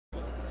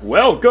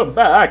Welcome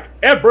back,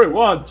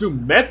 everyone, to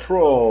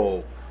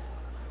Metro!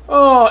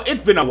 Oh,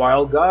 it's been a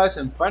while, guys.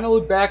 I'm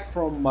finally back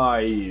from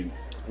my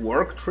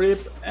work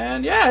trip,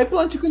 and yeah, I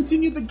plan to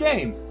continue the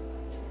game.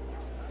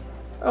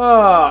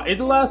 In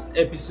the last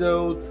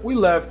episode, we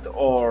left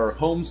our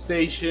home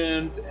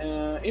station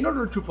in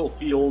order to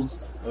fulfill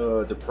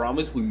the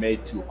promise we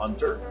made to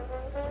Hunter.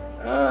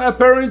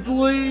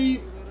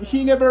 Apparently,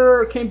 he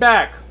never came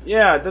back.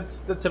 Yeah,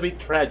 that's a bit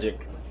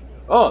tragic.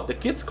 Oh, the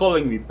kid's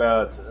calling me,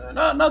 but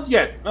not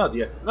yet,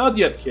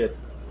 kid.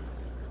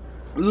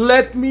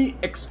 Let me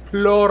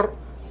explore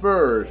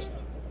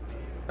first.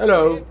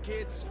 Hello.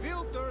 Kids,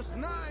 filters,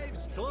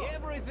 knives,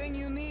 everything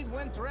you need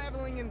when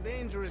traveling in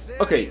dangerous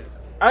areas. Okay,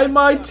 I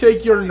might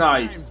take your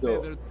knives,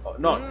 though. Oh,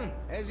 no,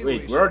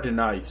 wait, where are the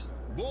knives?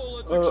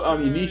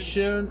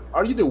 Ammunition.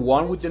 Are you the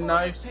one with the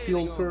knives,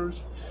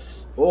 filters?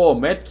 Oh,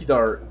 medkit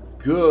are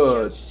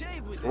good.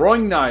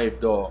 Throwing knife,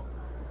 though.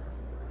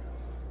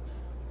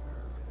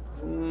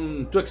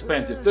 Too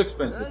expensive, too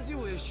expensive. As you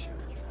wish.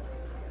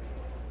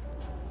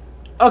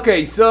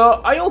 Okay,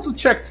 so I also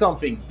checked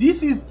something.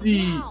 This is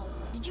the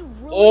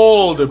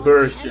older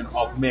version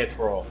of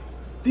Metro.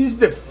 This is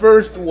the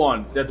first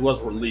one that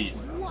was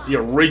released, the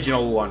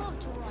original one.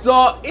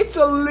 So it's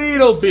a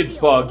little bit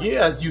buggy,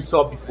 as you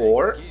saw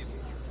before.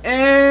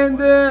 And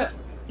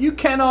you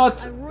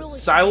cannot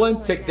silent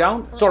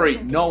takedown. Sorry,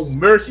 no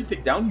mercy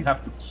takedown. You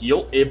have to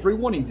kill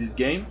everyone in this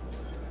game.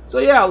 So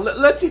yeah,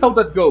 let's see how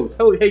that goes.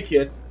 Hey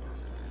kid.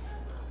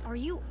 Are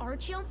you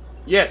Artyom?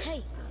 Yes.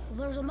 Hey,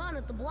 there's a man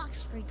at the Black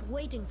Street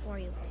waiting for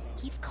you.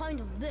 He's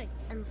kind of big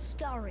and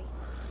scary.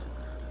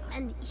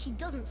 And he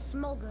doesn't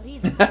smell good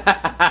either.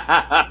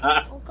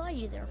 I'll guide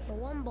you there for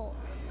one bullet.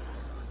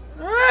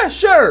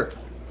 Sure.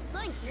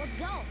 Thanks, let's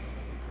go.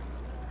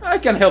 I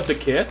can help the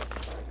kid.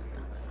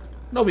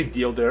 No big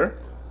deal there.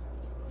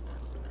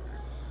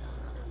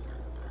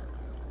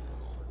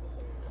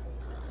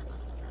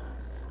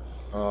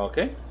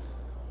 Okay.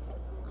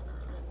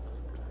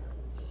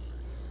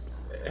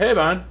 Hey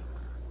man.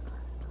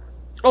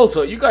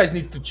 Also, you guys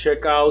need to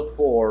check out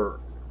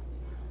for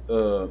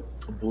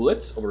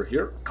bullets over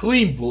here.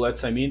 Clean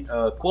bullets, I mean.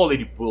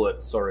 Quality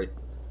bullets, sorry.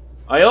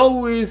 I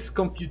always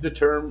confuse the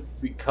term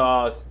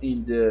because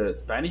in the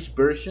Spanish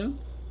version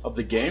of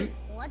the game,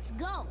 Let's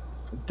go.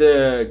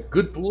 the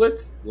good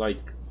bullets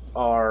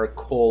are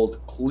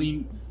called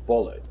clean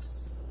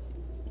bullets.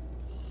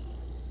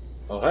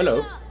 Oh,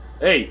 hello.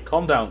 Hey,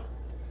 calm down.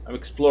 I'm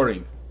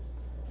exploring.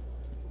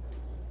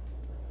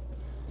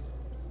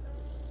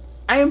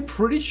 I am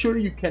pretty sure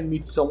you can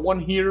meet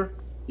someone here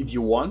if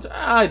you want.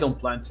 I don't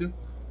plan to.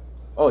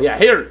 Oh yeah,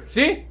 here.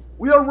 See?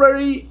 We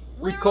already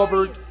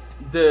recovered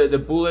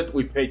the bullet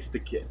we paid to the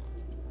kid.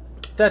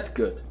 That's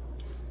good.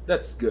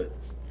 That's good.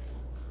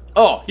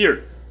 Oh,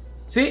 here.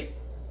 See?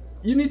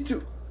 You need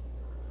to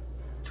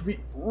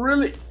be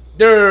really...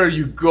 There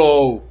you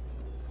go.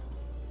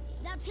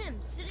 That's him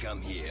sitting.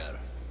 Come here.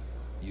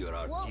 You're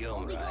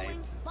Artyom,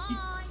 right?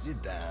 Bye.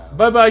 Sit down.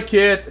 Bye-bye,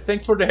 kid.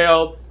 Thanks for the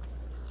help.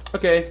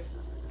 Okay.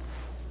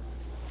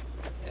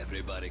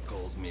 Everybody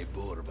calls me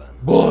Bourbon.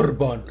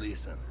 Bourbon.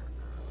 Listen,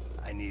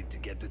 I need to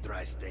get to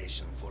Dry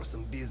Station for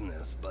some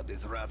business, but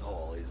this rat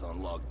hole is on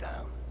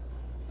lockdown.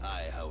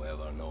 I,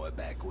 however, know a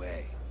back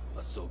way.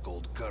 A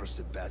so-called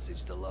cursed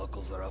passage the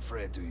locals are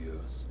afraid to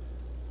use.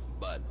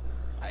 But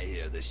I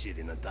hear the shit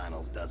in the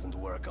tunnels doesn't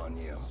work on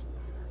you.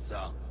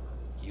 So,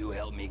 you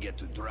help me get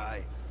to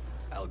Dry,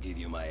 I'll give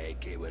you my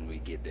AK when we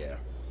get there.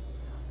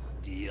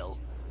 Deal?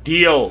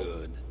 Deal.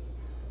 Good.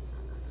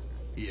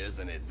 Here's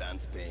an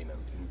advance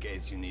payment in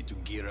case you need to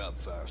gear up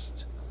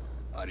first.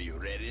 Are you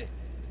ready?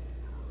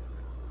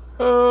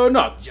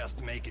 Not.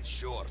 Just make it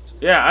short.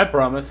 Yeah, I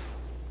promise.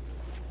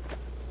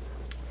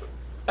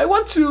 I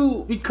want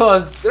to,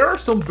 because there are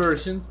some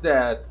versions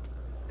that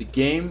the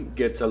game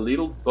gets a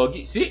little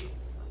buggy. See?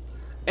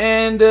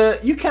 And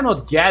you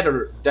cannot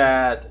gather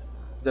that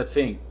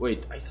thing.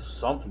 Wait, I saw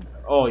something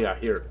there. Oh yeah,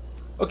 here.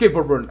 Okay,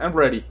 Bourbon, I'm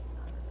ready.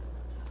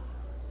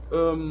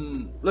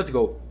 Let's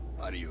go.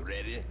 Are you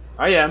ready?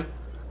 I am.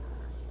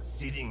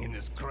 Sitting in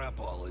this crap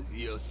hole is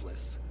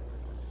useless.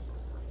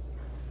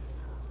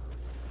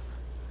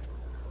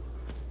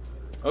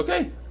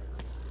 Okay.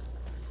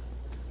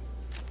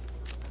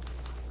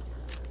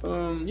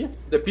 Yeah,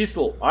 the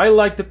pistol. I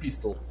like the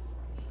pistol.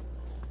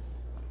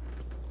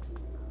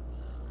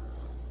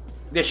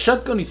 The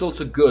shotgun is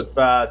also good,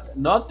 but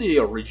not the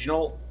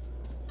original.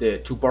 The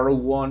two-barrel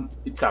one.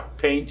 It's a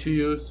pain to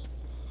use.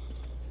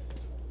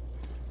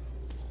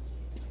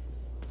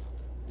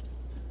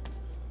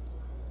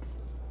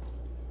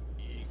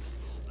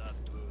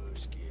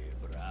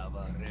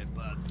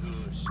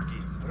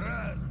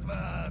 Раз,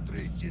 два,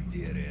 три,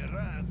 четыре.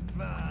 Раз,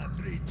 два,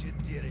 три,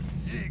 четыре.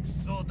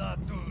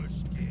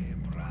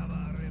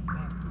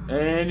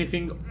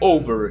 Anything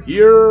over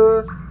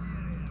here?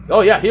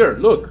 Oh yeah, here,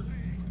 look.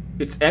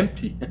 It's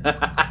empty.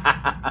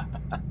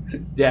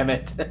 Damn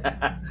it.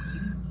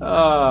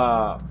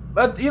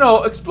 But you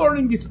know,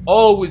 exploring is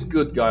always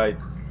good,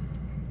 guys.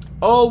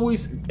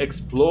 Always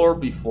explore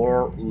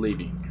before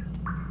leaving.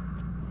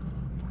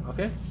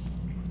 Okay.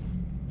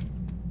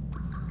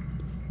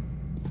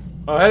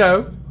 Oh,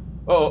 hello.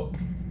 Oh.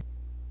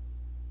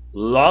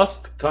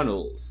 Lost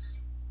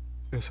tunnels.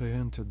 As I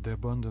entered the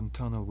abandoned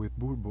tunnel with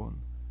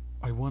Bourbon,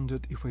 I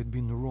wondered if I'd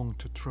been wrong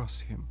to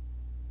trust him.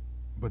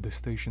 But the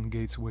station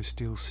gates were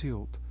still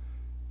sealed,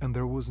 and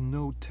there was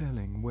no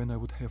telling when I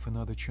would have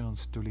another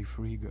chance to leave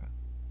Riga.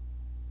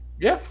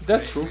 Yeah,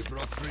 that's true. We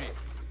broke free.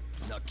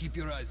 Now keep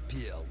your eyes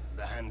peeled.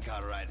 The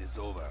handcar ride is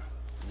over.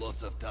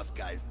 Lots of tough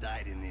guys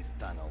died in these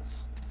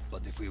tunnels.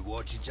 But if we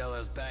watch each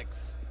other's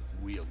backs,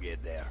 we'll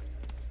get there.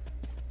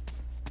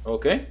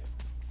 Okay.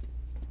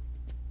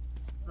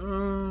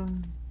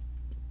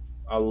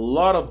 A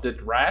lot of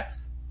dead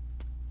rats.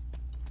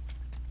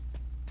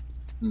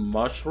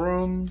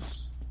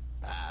 Mushrooms.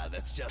 Ah,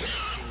 that's just a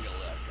single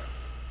lurker.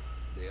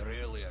 They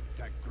rarely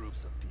attack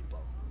groups of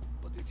people.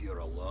 But if you're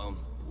alone,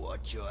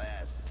 watch your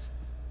ass.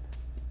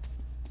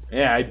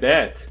 Yeah, I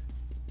bet.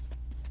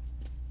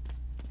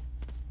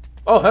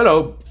 Oh,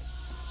 hello.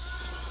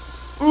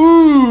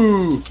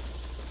 Ooh.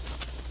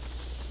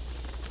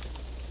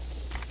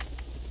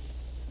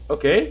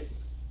 Okay.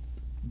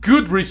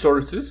 Good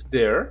resources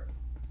there.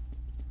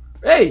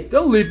 Hey,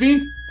 don't leave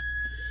me.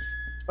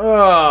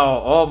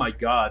 Oh my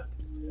God.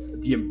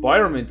 The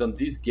environment on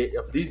this game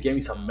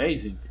is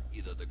amazing.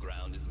 Either the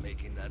ground is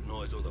making that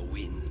noise or the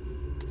wind.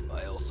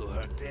 I also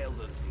heard tales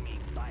of singing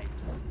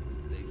pipes.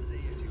 They say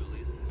if you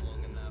listen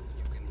long enough,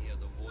 you can hear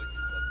the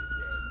voices of the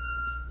dead.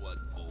 What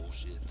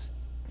bullshit.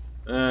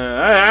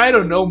 I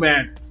don't know,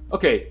 man.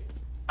 Okay,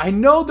 I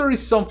know there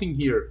is something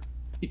here.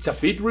 It's a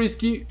bit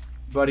risky,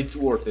 but it's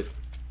worth it.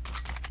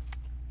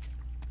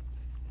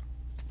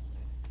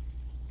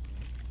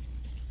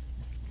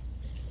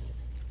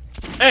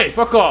 Hey,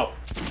 fuck off!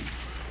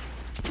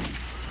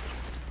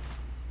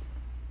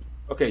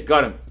 Okay,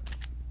 got him.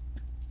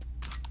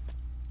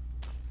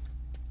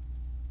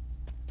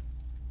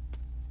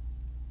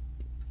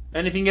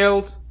 Anything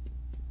else?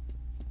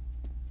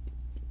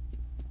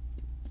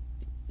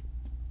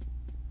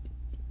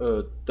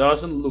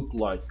 Doesn't look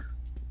like.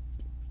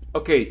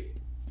 Okay.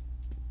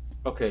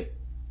 Okay.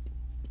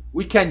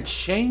 We can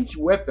change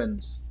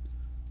weapons.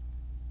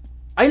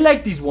 I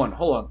like this one.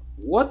 Hold on.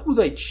 What would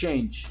I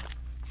change?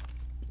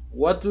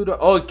 What do the...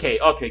 Okay,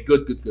 okay,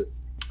 good, good, good.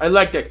 I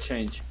like that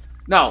change.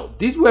 Now,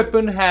 this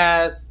weapon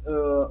has...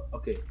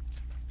 okay.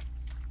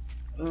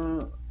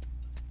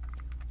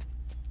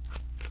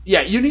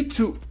 Yeah, you need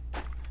to...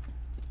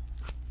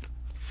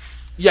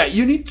 Yeah,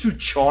 you need to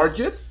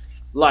charge it.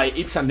 Like,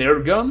 it's an air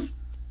gun.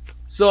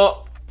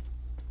 So,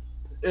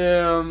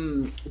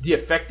 the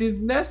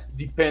effectiveness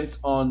depends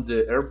on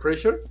the air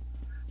pressure.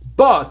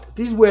 But,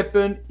 this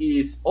weapon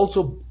is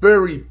also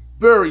very,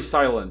 very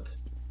silent.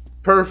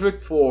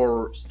 Perfect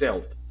for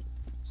stealth.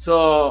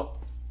 So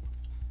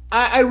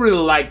I really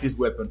like this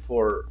weapon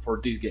for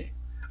this game.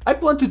 I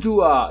plan to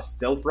do a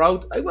stealth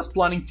route. I was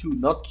planning to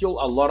not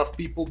kill a lot of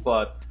people,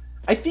 but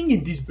I think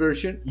in this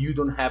version you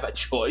don't have a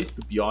choice,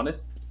 to be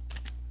honest.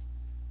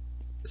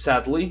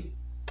 Sadly.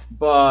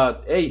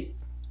 But hey,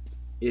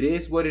 it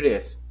is what it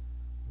is.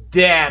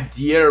 Damn,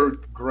 the air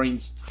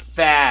drains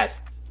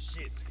fast.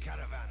 Shit,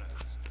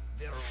 caravanners.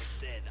 They're all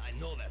dead. I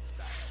know that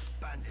style.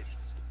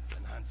 Bandits.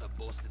 And Hansa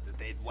boasted that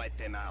they'd wipe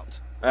them out.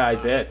 I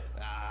bet.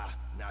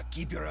 Now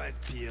keep your eyes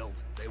peeled.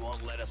 They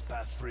won't let us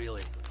pass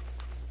freely.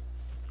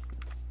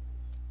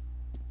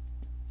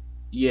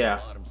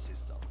 Yeah. Alarm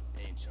system.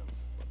 Ancient,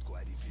 but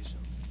quite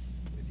efficient.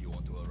 If you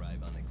want to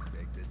arrive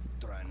unexpected,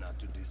 try not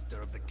to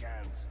disturb the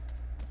cans.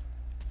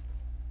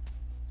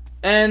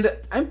 And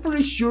I'm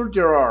pretty sure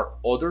there are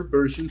other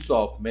versions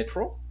of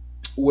Metro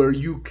where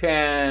you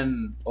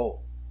can... Oh,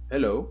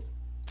 hello.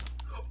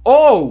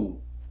 Oh!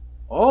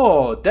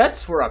 Oh,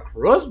 that's for a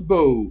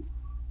crossbow.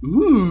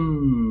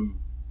 Ooh.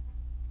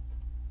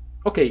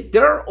 Okay,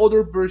 there are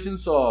other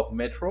versions of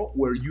Metro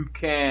where you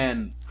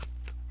can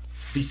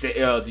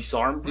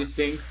disarm these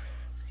things.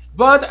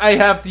 But I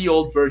have the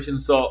old version,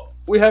 so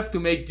we have to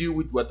make do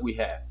with what we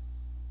have.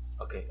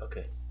 Okay,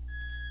 okay.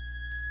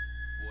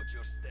 Watch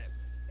your step.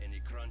 Any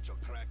crunch or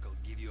crackle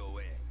give you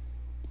away.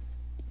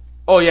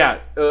 Oh yeah,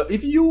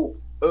 if you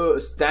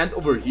stand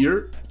over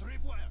here...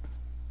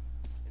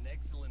 An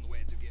excellent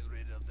way to get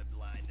rid of the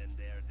blind and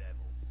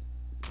daredevils.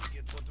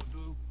 Get what to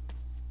do?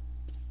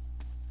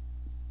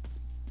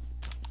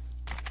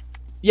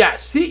 Yeah,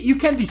 see, you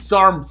can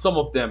disarm some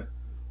of them.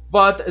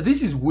 But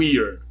this is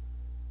weird.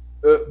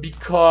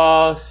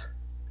 Because...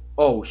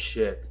 Oh,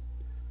 shit.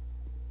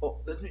 Oh,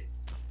 let me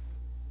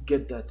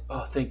get that.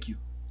 Oh, thank you.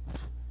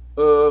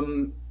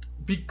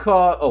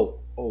 Because...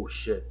 Oh,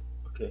 shit.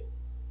 Okay.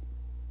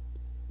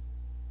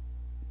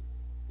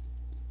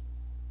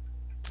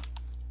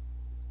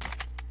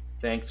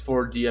 Thanks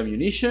for the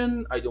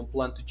ammunition. I don't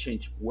plan to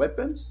change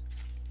weapons.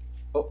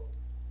 Oh.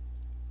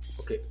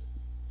 Okay.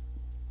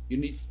 You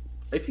need...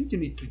 I think you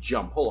need to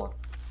jump. Hold on.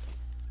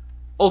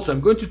 Also, I'm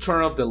going to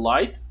turn off the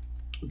light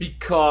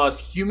because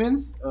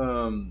humans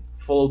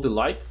follow the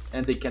light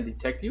and they can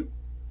detect you.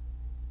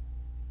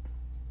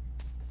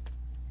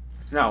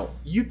 Now,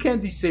 you can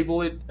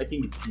disable it. I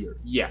think it's here.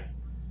 Yeah.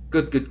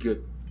 Good, good,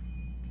 good.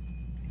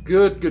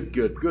 Good, good,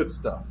 good. Good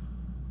stuff.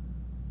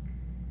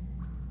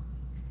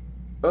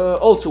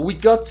 Also, we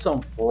got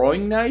some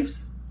throwing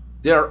knives.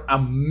 They're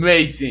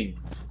amazing.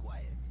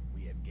 Quiet,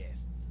 we have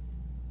guests.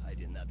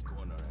 Hide in that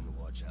corner and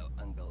watch how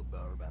Uncle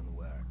Bourbon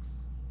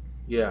works.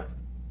 Yeah.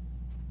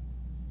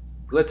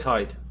 Let's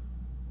hide.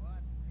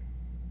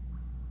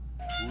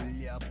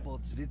 Улья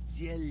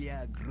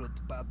подсветелья,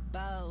 грудь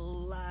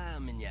попала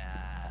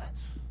меня.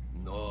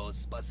 Но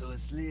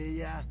спаслась ли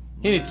я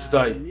He needs to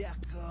die. на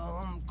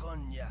легком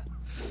коне?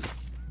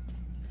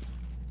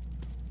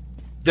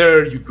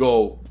 There you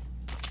go.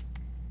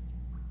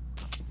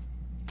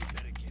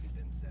 Barricaded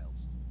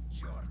themselves.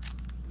 Sure,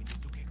 we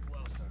need to get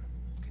closer.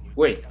 Can you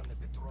Wait. take down the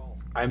patrol?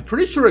 I'm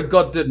pretty sure I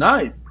got the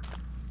knife.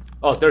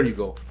 Oh, there you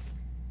go.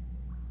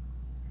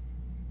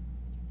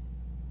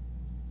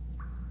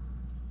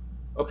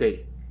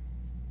 Okay.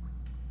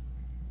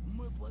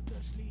 Мы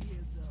подошли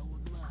из-за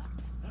угла.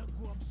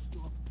 Окоп,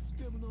 стоп.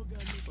 Ты много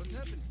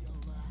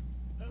взяла.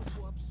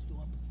 Окоп,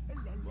 стоп.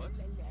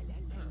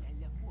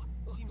 Ля-ля-ля-ля-ля-ля-ля.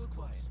 Seems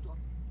quiet. Стоп.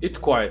 It's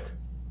quiet.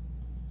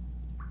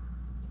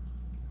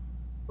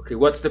 Okay,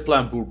 what's the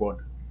plan, Bourbon?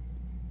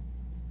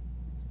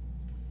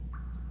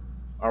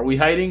 Are we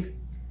hiding?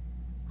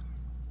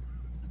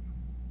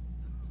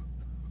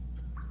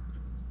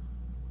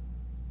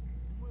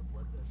 Мы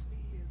подошли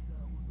из-за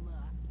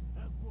угла.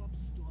 Окоп,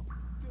 стоп.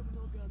 Ты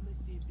много на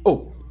себе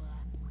Oh.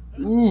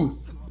 взяла. Ooh.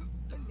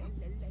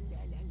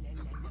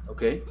 Ля-ля-ля-ля-ля-ля-ля.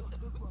 Okay.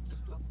 Окоп,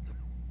 стоп.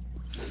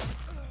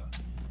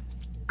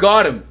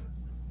 Got him.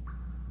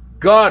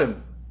 Got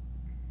him.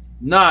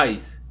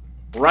 Nice.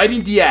 Right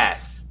in the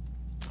ass.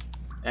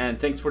 And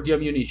thanks for the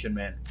ammunition,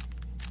 man.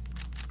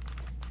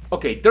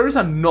 Okay, there is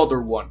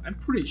another one. I'm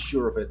pretty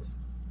sure of it.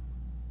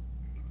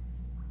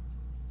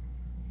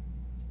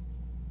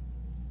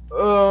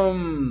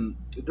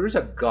 There's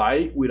a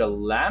guy with a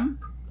lamp,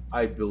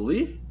 I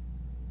believe.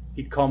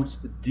 He comes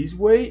this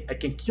way. I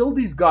can kill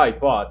this guy,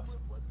 but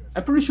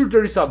I'm pretty sure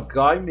there is a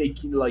guy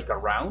making like a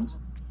round.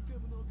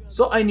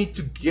 So I need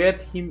to get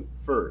him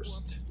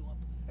first.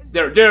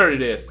 There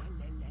it is.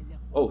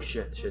 Oh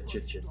shit.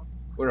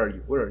 Where are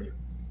you? Where are you?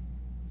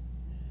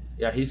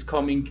 Yeah, he's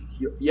coming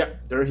here. Yeah,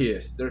 there he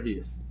is. There he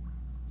is.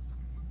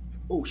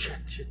 Oh shit.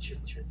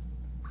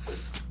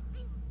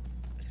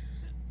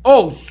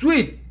 Oh,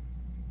 sweet.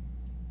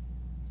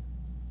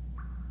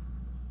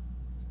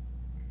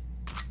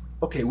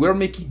 Okay, we're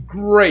making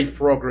great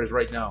progress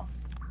right now.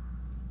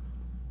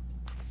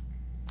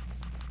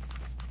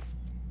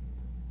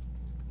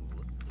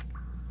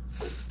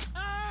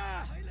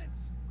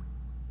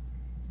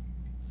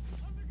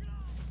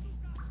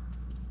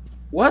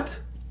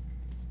 What?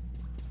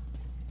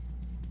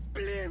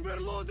 Блин, we're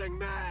losing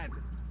men.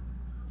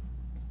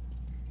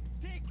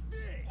 Take this.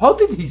 How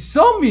did he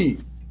saw me?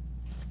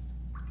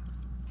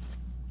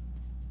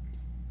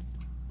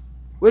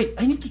 Wait,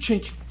 I need to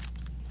change.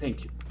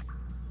 Thank you.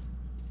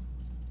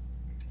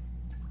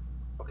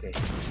 Okay.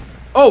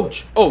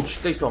 Ouch! Ouch!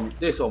 They saw me.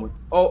 They saw me.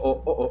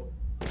 Oh.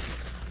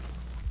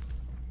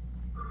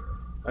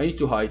 I need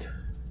to hide.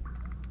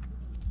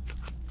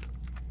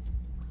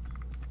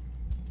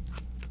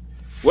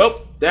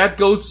 Well, that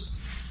goes...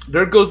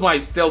 There goes my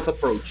stealth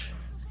approach.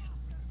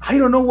 I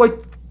don't know why...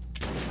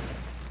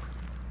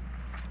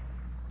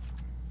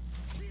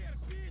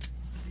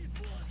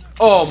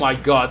 Oh my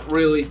god,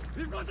 really?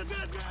 We've got a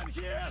dead man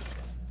here.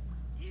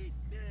 Eat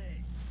me.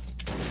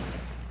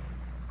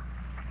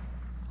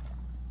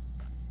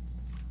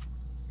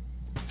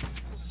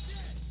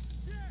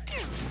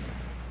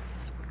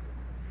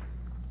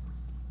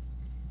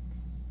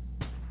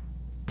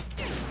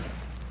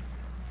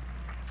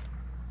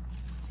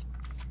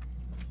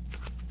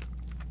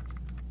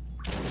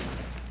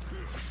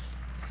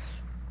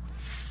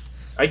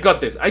 I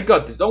got this,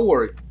 don't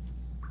worry.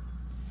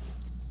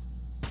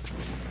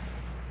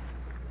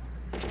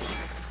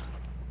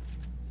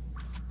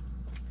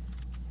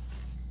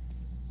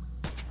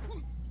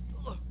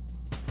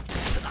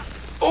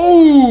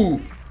 Oh!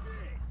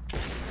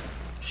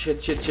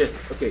 Shit.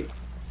 Okay.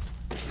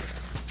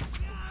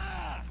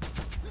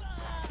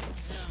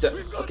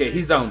 Okay,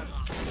 he's down.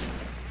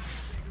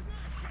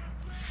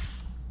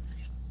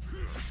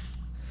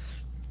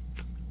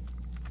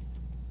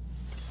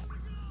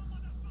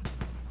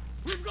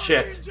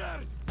 Shit. Injured.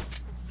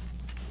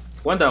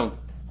 One down.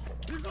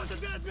 We've got a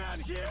dead man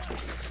here.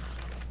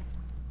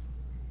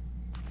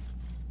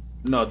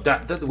 No,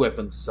 that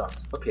weapon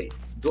sucks. Okay.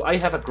 Do I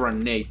have a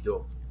grenade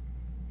though?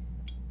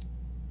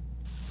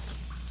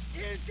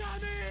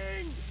 Incoming.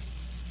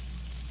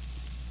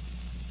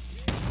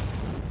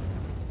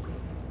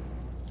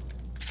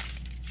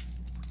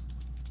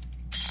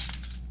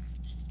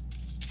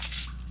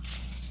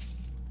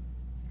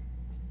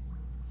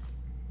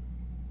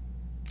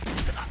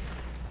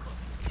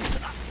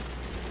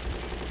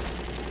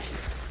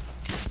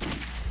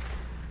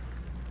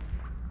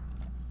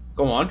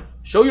 Come on,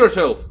 show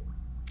yourself.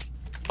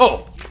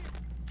 Oh,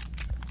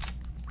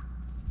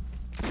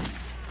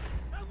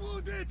 I'm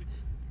wounded.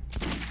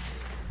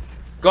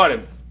 got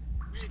him.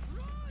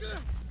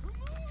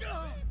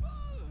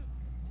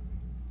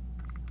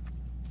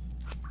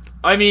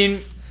 I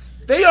mean,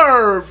 they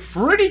are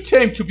pretty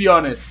tame to be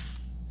honest.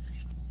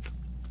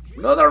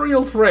 Not a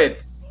real threat.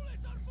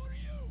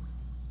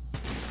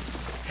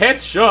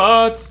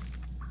 Headshots!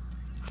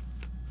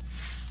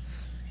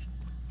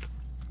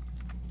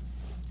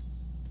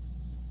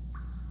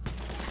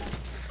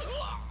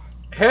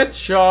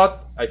 Headshot,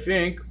 I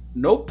think.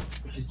 Nope.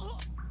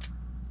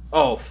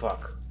 Oh,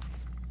 fuck.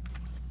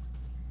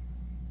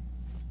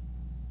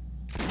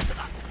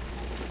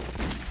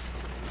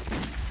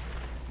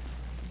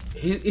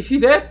 Is he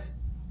dead?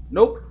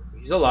 Nope.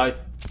 He's alive.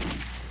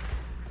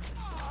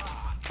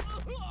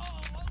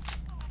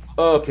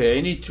 Okay,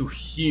 I need to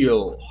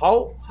heal.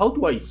 How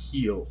do I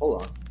heal?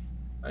 Hold on.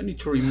 I need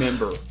to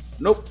remember.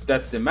 Nope,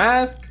 that's the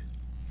mask.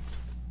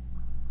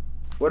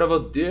 What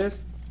about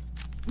this?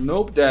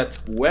 Nope,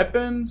 that's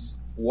weapons.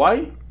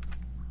 Why?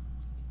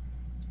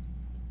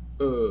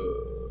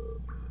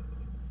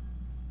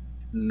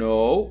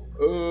 No.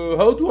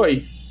 How do I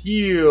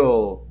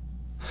heal?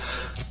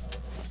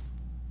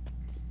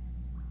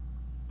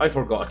 I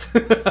forgot.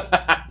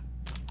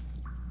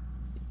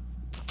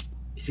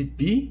 Is it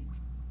B?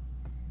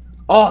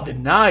 Oh, the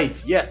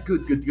knife. Yes,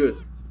 good, good, good.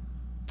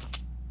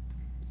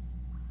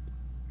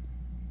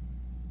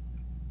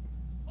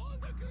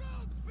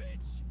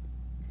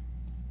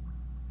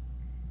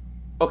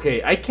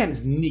 Okay, I can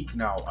sneak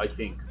now, I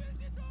think.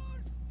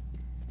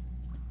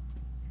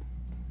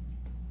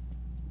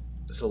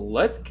 So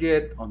let's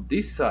get on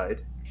this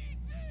side.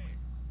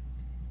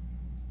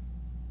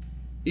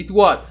 Eat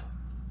what?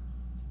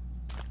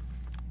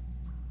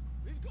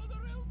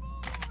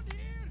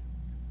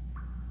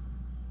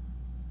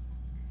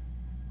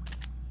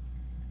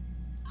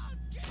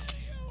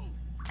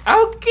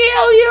 I'll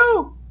kill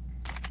you!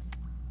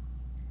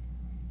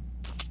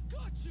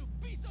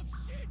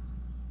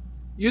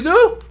 You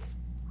do?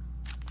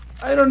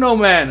 I don't know,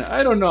 man.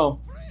 I don't know.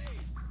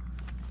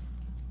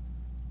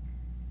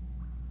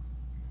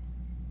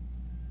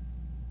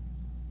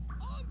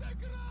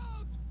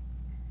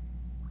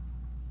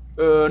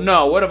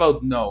 No. What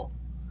about no?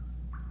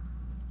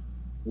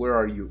 Where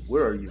are you?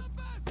 Where are you?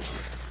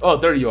 Oh,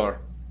 there you are.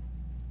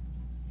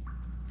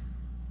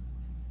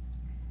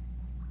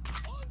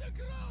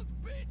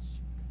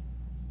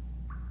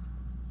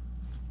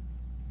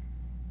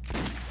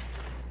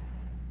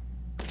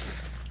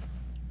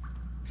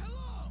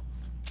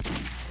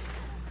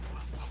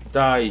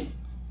 Die.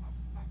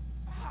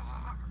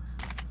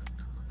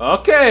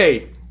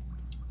 Okay.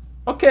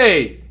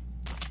 Okay.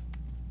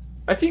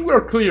 I think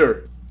we're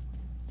clear.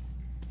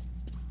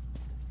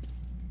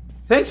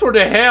 Thanks for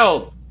the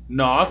help.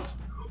 Not.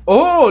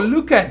 Oh,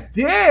 look at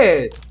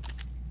that.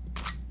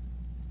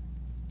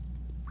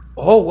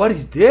 Oh, what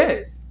is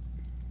this?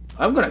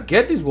 I'm gonna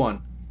get this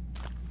one.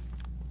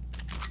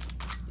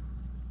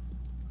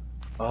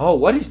 Oh,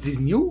 what is this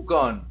new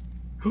gun?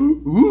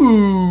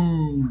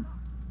 Ooh.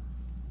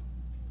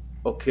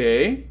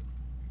 Okay.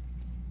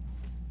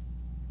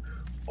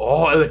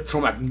 Oh,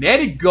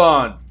 electromagnetic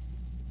gun.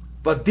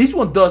 But this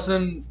one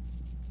doesn't...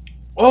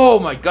 Oh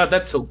my god,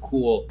 that's so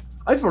cool.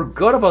 I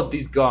forgot about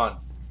this gun.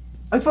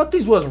 I thought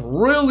this was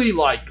really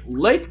like a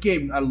late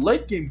game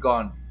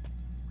gun.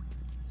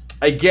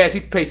 I guess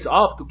it pays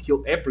off to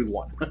kill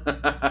everyone.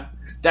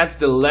 That's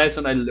the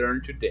lesson I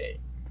learned today.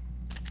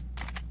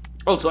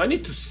 Also, I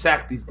need to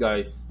sack these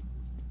guys.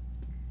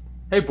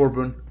 Hey,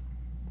 Bourbon.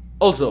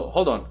 Also,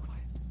 hold on.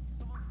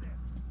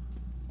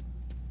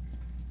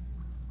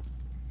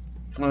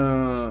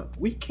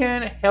 We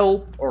can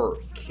help our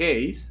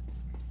case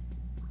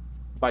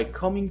by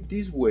coming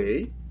this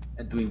way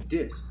and doing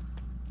this.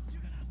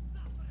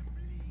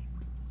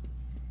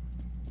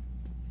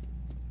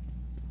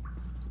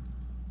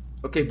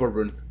 Okay,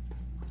 Bourbon.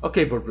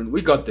 Okay, Bourbon.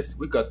 We got this.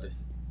 We got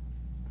this.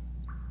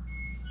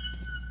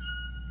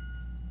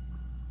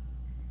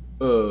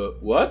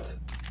 What?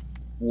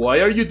 Why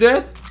are you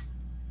dead?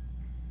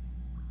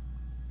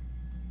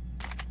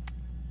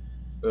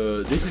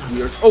 This is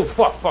weird. Oh,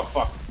 fuck, fuck,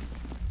 fuck.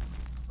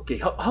 Okay,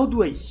 how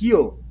do I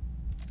heal?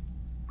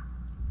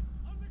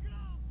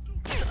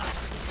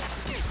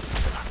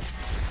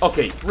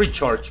 Okay,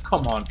 recharge,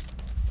 come on.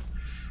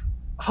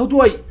 How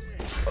do I...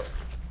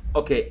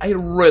 Okay, I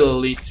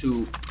really need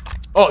to...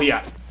 Oh,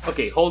 yeah.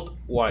 Okay, hold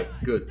Y.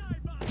 Good.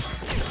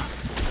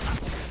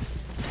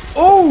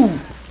 Oh!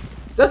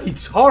 That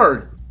hits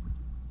hard.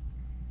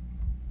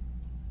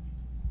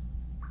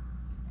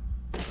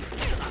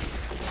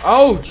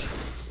 Ouch!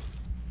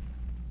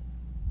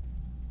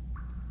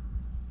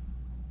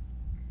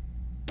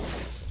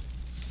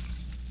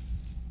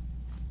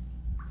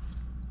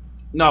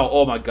 Now,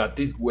 oh my god,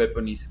 this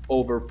weapon is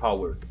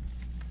overpowered.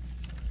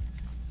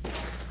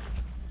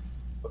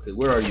 Okay,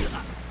 where are you?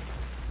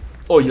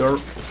 Oh, you're...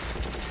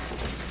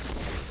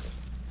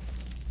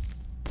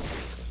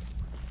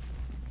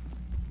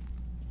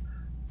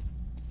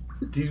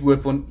 This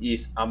weapon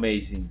is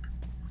amazing.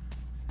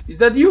 Is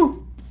that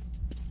you?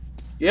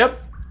 Yep.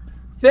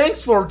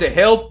 Thanks for the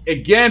help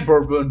again,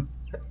 Bourbon.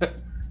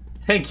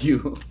 Thank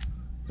you.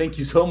 Thank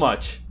you so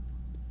much.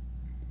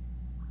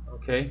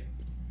 Okay.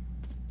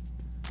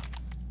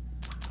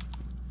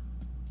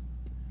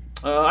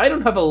 I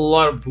don't have a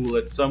lot of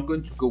bullets, so I'm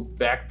going to go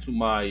back to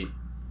my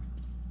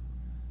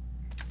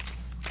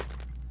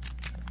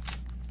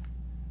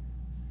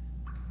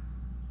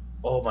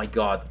Oh my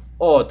god.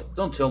 Oh,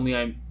 don't tell me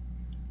I'm...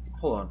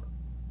 Hold on.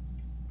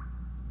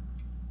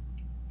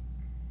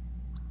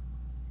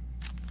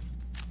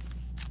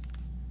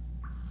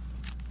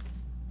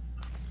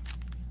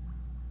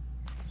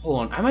 Hold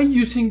on. Am I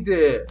using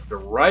the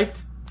right...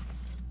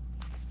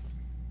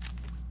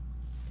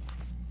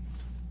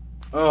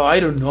 Oh, I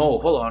don't know.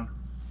 Hold on.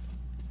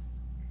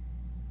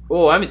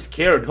 Oh, I'm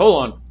scared.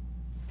 Hold on.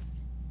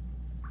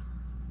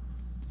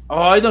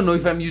 Oh, I don't know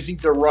if I'm using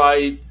the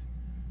right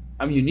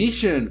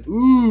ammunition.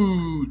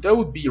 Ooh, that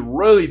would be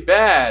really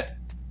bad.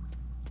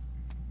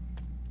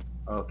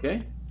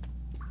 Okay.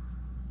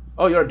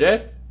 Oh, you're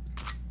dead?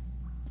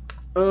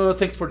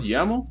 Thanks for the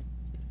ammo.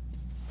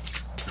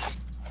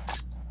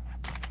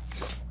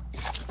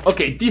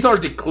 Okay, these are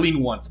the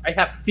clean ones. I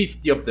have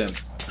 50 of them.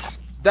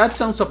 That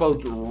sounds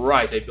about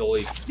right, I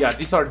believe. Yeah,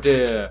 these are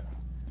the...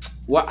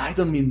 Well, I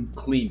don't mean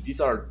clean. These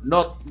are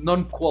not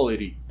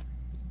non-quality.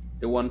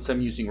 The ones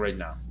I'm using right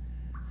now.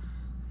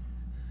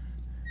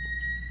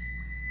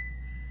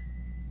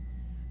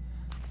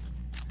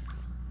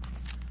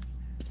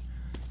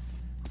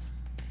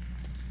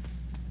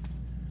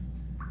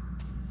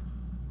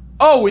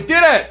 Oh, we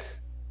did it!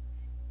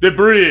 The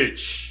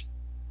bridge!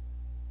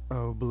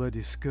 Our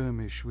bloody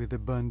skirmish with the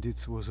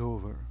bandits was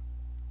over.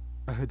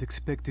 I had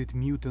expected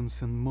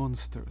mutants and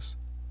monsters,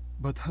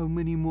 but how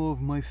many more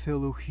of my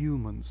fellow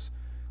humans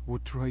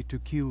would try to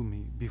kill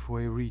me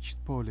before I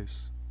reached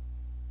Polis?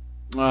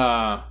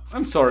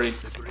 I'm sorry.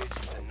 The bridge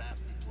is a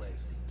nasty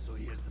place, so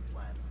here's the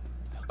plan.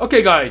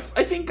 Okay, guys,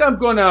 I think I'm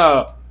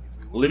gonna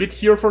leave it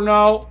here for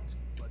now.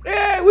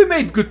 We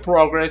made good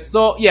progress.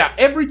 So, yeah,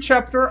 every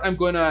chapter I'm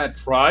gonna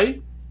try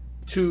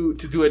to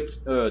do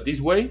it this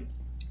way.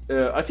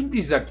 I think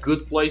this is a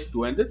good place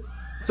to end it.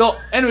 So,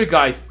 anyway,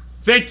 guys,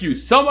 thank you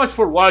so much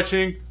for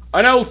watching,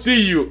 and I will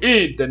see you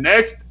in the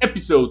next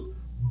episode.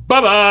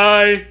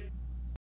 Bye-bye!